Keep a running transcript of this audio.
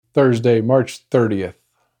Thursday, March 30th.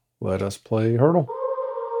 Let us play Heardle.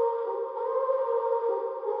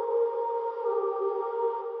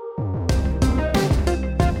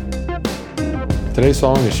 Today's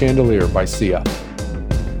song is Chandelier by Sia.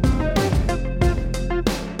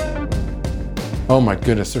 Oh my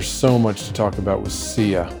goodness, there's so much to talk about with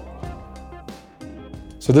Sia.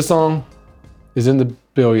 So this song is in the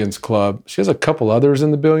Billions Club. She has a couple others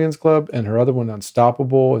in the Billions Club, and her other one,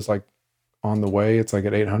 Unstoppable, is like on the way. It's like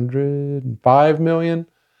at 805 million.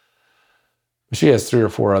 She has 3 or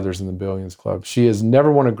 4 others in the Billions Club. She has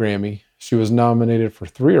never won a Grammy. She was nominated for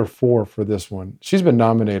 3 or 4 for this one. She's been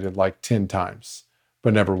nominated like 10 times,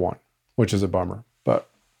 but never won, which is a bummer. But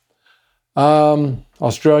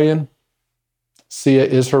Australian. Sia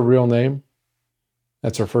is her real name.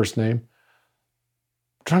 That's her first name.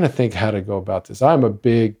 I'm trying to think how to go about this. I'm a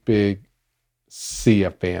big, big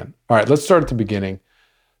Sia fan. All right, let's start at the beginning.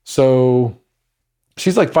 So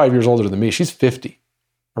she's like 5 years older than me. She's 50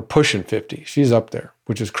 or pushing 50. She's up there,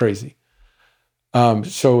 which is crazy.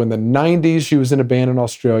 So in the 90s, she was in a band in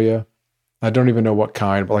Australia. I don't even know what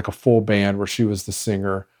kind, but like a full band where she was the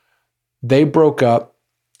singer. They broke up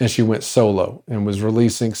and she went solo and was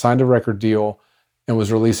signed a record deal and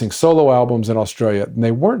was releasing solo albums in Australia. And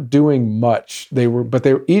they weren't doing much.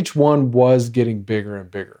 Each one was getting bigger and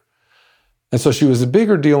bigger. And so she was a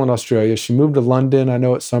bigger deal in Australia. She moved to London, I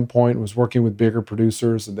know at some point, was working with bigger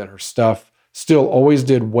producers, and then her stuff still always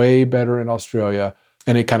did way better in Australia.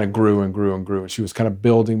 And it kind of grew and grew and grew. And she was kind of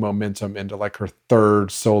building momentum into like her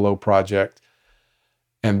 3rd solo project.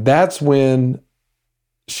 And that's when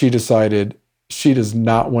she decided she does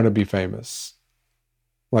not want to be famous.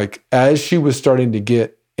 Like, as she was starting to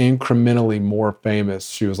get incrementally more famous,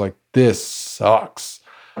 she was like, this sucks.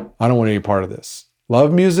 I don't want any part of this.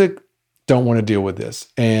 Love music, don't want to deal with this.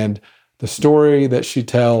 And the story that she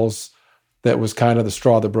tells that was kind of the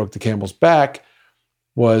straw that broke the camel's back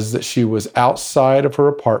was that she was outside of her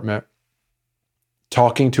apartment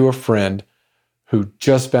talking to a friend who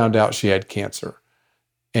just found out she had cancer.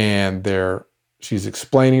 And she's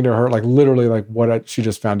explaining to her, like literally like she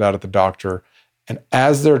just found out at the doctor. And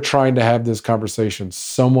as they're trying to have this conversation,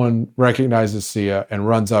 someone recognizes Sia and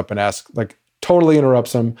runs up and asks, like totally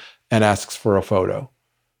interrupts them and asks for a photo.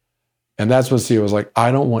 And that's when Sia was like,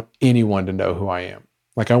 I don't want anyone to know who I am.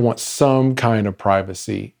 Like, I want some kind of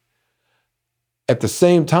privacy. At the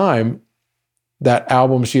same time, that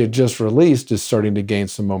album she had just released is starting to gain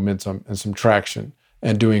some momentum and some traction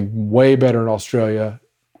and doing way better in Australia,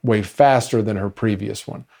 way faster than her previous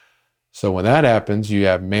one. So when that happens, you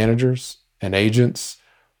have managers and agents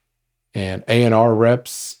and A&R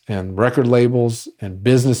reps and record labels and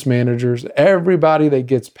business managers, everybody that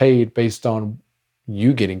gets paid based on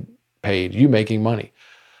you getting paid, you making money.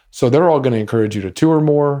 So they're all going to encourage you to tour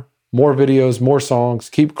more videos, more songs,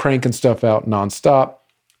 keep cranking stuff out nonstop,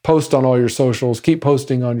 post on all your socials, keep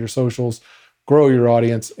posting on your socials, grow your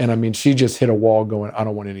audience. And I mean, she just hit a wall going, I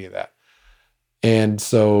don't want any of that. And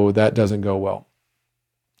so that doesn't go well.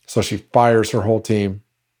 So she fires her whole team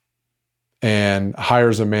and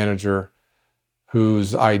hires a manager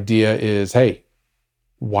whose idea is, hey,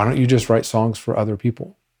 why don't you just write songs for other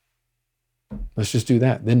people? Let's just do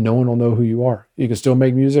that. Then no one will know who you are. You can still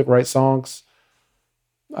make music, write songs.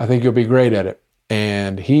 I think you'll be great at it.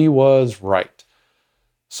 And he was right.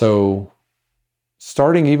 So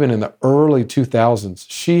starting even in the early 2000s,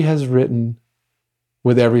 she has written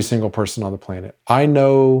with every single person on the planet. I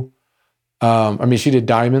know, she did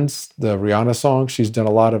Diamonds, the Rihanna song. She's done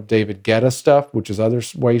a lot of David Guetta stuff, which is other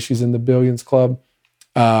way she's in the Billions Club.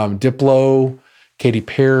 Diplo, Katy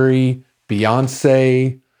Perry,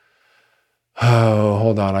 Beyonce. Oh,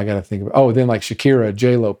 hold on. I got to think of then like Shakira,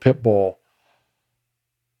 J-Lo, Pitbull,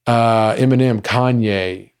 Eminem,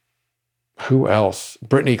 Kanye. Who else?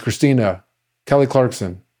 Britney, Christina, Kelly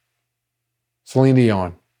Clarkson, Celine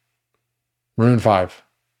Dion, Maroon 5.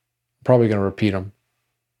 Probably going to repeat them.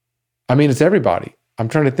 I mean, it's everybody. I'm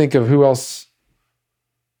trying to think of who else.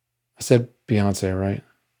 I said Beyonce, right?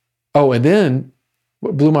 Oh, and then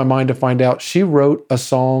what blew my mind to find out, she wrote a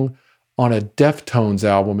song on a Deftones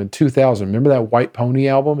album in 2000. Remember that White Pony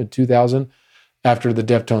album in 2000? After the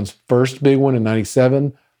Deftones' first big one in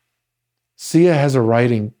 97? Sia has a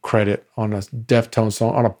writing credit on a Deftones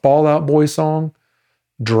song, on a Fall Out Boy song,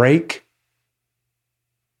 Drake,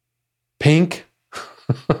 Pink.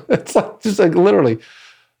 It's like, just like literally,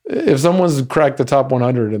 if someone's cracked the top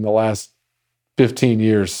 100 in the last 15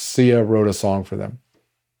 years, Sia wrote a song for them.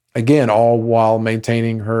 Again, all while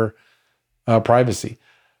maintaining her privacy.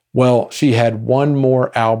 Well, she had one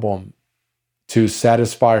more album to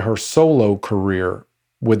satisfy her solo career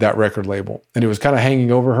with that record label. And it was kind of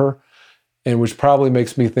hanging over her. and which probably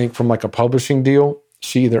makes me think from like a publishing deal,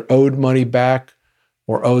 she either owed money back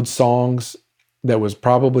or owed songs that was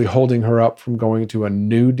probably holding her up from going to a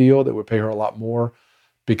new deal that would pay her a lot more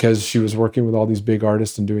because she was working with all these big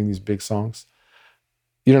artists and doing these big songs.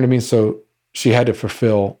 You know what I mean? So she had to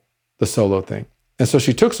fulfill the solo thing. And so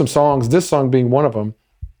she took some songs, this song being one of them,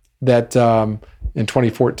 that in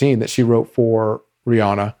 2014 that she wrote for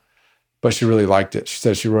Rihanna, but she really liked it. She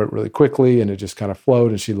said she wrote it really quickly and it just kind of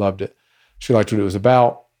flowed and she loved it. She liked what it was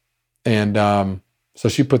about. And so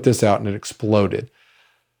she put this out and it exploded.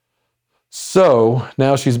 So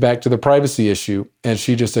now she's back to the privacy issue and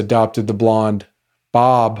she just adopted the blonde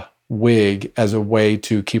bob wig as a way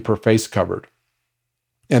to keep her face covered.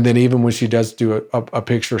 And then even when she does do a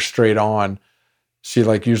picture straight on, she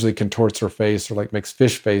like usually contorts her face or like makes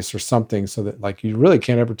fish face or something so that like you really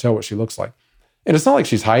can't ever tell what she looks like. And it's not like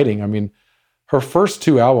she's hiding. I mean, her first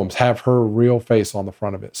 2 albums have her real face on the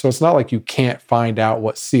front of it. So it's not like you can't find out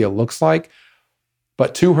what Sia looks like.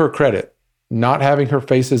 But to her credit, not having her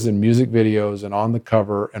faces in music videos and on the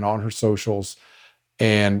cover and on her socials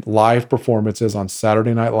and live performances on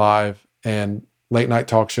Saturday Night Live and late night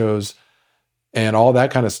talk shows and all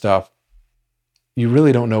that kind of stuff, you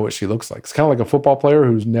really don't know what she looks like. It's kind of like a football player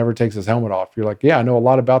who never takes his helmet off. You're like, yeah, I know a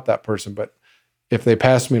lot about that person, but if they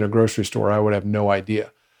passed me in a grocery store, I would have no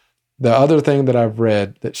idea. The other thing that I've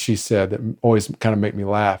read that she said that always kind of made me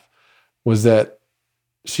laugh was that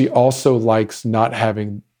she also likes not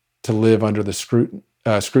having to live under the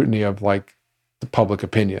scrutiny of like the public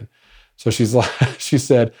opinion. So she's like, she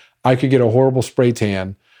said, I could get a horrible spray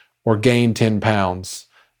tan or gain 10 pounds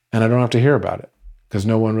and I don't have to hear about it because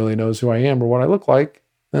no one really knows who I am or what I look like.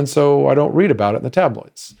 And so I don't read about it in the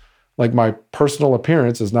tabloids. Like my personal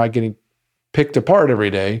appearance is not getting picked apart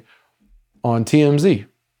every day on TMZ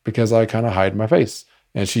because I kind of hide my face.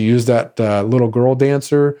 And she used that little girl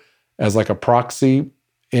dancer as like a proxy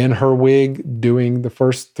in her wig doing the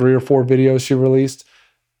first 3 or 4 videos she released.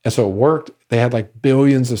 And so it worked. They had like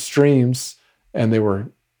billions of streams and they were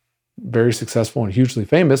very successful and hugely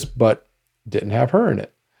famous, but didn't have her in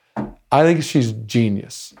it. I think she's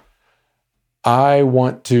genius. I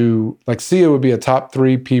want to, like Sia would be a top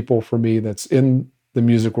 3 people for me that's in the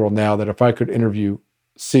music world now that if I could interview,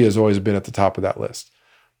 Sia's always been at the top of that list.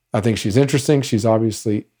 I think she's interesting. She's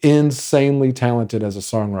obviously insanely talented as a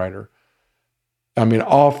songwriter. I mean,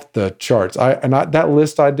 off the charts. That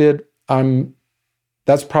list I did,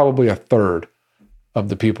 that's probably a third of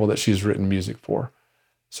the people that she's written music for.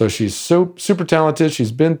 So she's so super talented.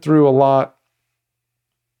 She's been through a lot.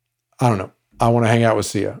 I don't know. I want to hang out with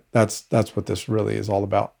Sia. That's what this really is all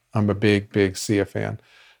about. I'm a big, big Sia fan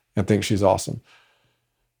and think she's awesome.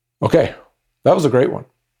 Okay, that was a great one.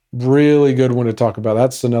 Really good one to talk about.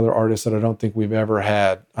 That's another artist that I don't think we've ever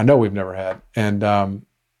had. I know we've never had. And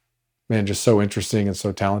man, just so interesting and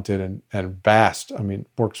so talented and vast. I mean,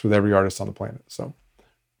 works with every artist on the planet. So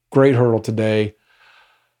great Heardle today.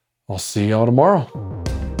 I'll see y'all tomorrow.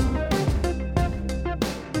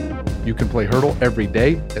 You can play Heardle every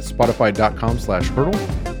day at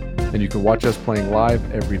spotify.com/Heardle. And you can watch us playing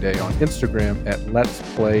live every day on Instagram at Let's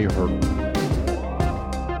Play Heardle.